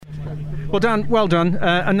Well, Dan, well done.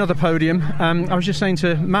 Another podium. I was just saying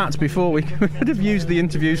to Matt before, we could have used the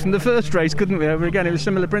interviews from the first race, couldn't we? Over again, it was a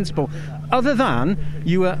similar principle. Other than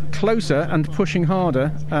you were closer and pushing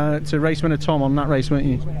harder to race winner Tom on that race, weren't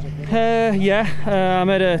you? I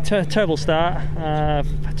made a terrible start.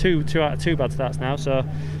 Two bad starts now, so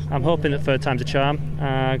I'm hoping that third time's a charm.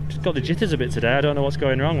 Just got the jitters a bit today. I don't know what's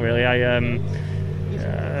going wrong, really.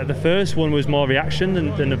 The first one was more reaction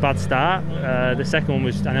than a bad start. The second one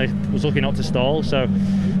was, I was looking not to stall, so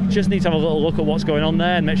just need to have a little look at what's going on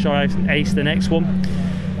there and make sure I ace the next one.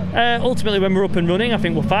 Ultimately, when we're up and running, I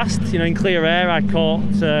think we're fast. In clear air, I caught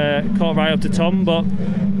right up to Tom, but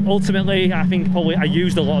ultimately, I think probably I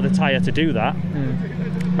used a lot of the tyre to do that,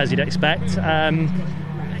 as you'd expect.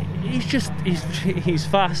 He's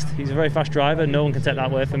fast. He's a very fast driver. No one can take that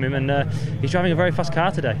away from him, and he's driving a very fast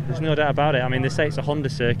car today. There's no doubt about it. I mean, they say it's a Honda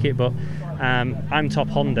circuit, but I'm top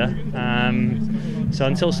Honda. So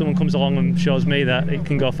until someone comes along and shows me that it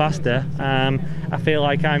can go faster, I feel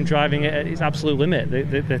like I'm driving it at its absolute limit.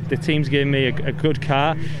 The team's giving me a good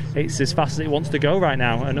car. It's as fast as it wants to go right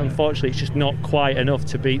now, and unfortunately, it's just not quite enough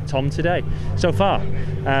to beat Tom today so far.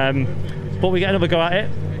 But we get another go at it.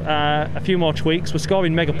 A few more tweaks. We're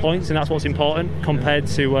scoring mega points, and that's what's important compared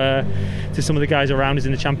to some of the guys around us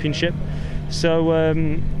in the championship. So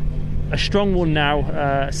a strong one now,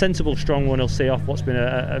 a sensible strong one will see off what's been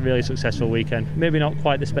a really successful weekend. Maybe not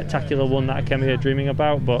quite the spectacular one that Cammish are dreaming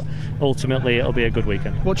about, but ultimately it'll be a good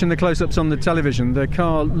weekend. Watching the close-ups on the television, the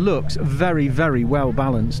car looks very, very well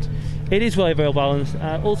balanced. It is very, very balanced.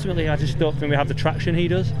 Ultimately, I just don't think we have the traction he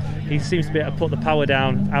does. He seems to be able to put the power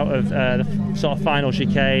down out of the sort of final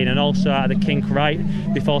chicane and also out of the kink right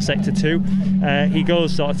before sector 2. He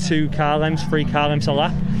goes sort of 3 car lengths a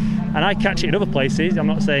lap. And I catch it in other places. I'm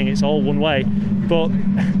not saying it's all one way, but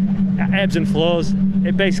at ebbs and flows,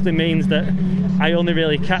 it basically means that I only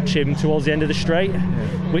really catch him towards the end of the straight,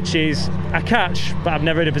 which is a catch, but I'm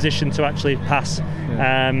never in a position to actually pass.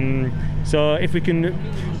 So if we can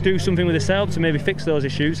do something with the setup to maybe fix those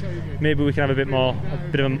issues, maybe we can have a bit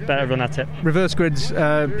of a better run at it. Reverse grids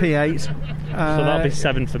P8. So that'll be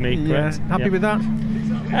 7 for me, correct? Happy with that?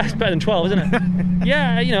 It's better than 12, isn't it?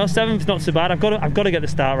 Yeah, 7's not so bad. I've got to get the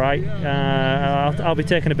start right. I'll be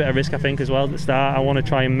taking a bit of risk, I think, as well at the start. I want to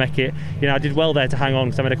try and make it. I did well there to hang on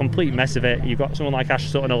because I made a complete mess of it. You've got someone like Ash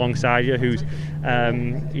Sutton alongside you who's,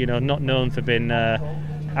 not known for being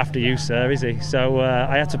after you, sir, is he? So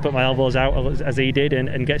I had to put my elbows out as he did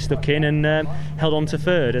and get stuck in and held on to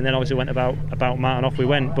third, and then obviously went about Matt and off we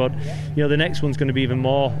went. But the next one's going to be even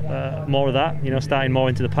more of that. Starting more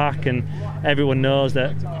into the pack, and everyone knows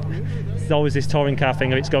that there's always this touring car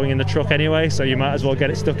thing of it's going in the truck anyway, so you might as well get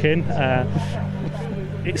it stuck in.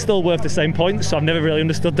 It's still worth the same points, so I've never really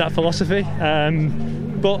understood that philosophy.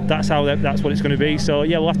 But that's what it's going to be. So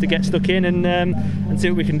yeah, we'll have to get stuck in and see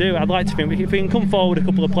what we can do. I'd like to think if we can come forward a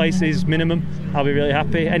couple of places minimum, I'll be really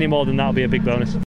happy. Any more than that will be a big bonus.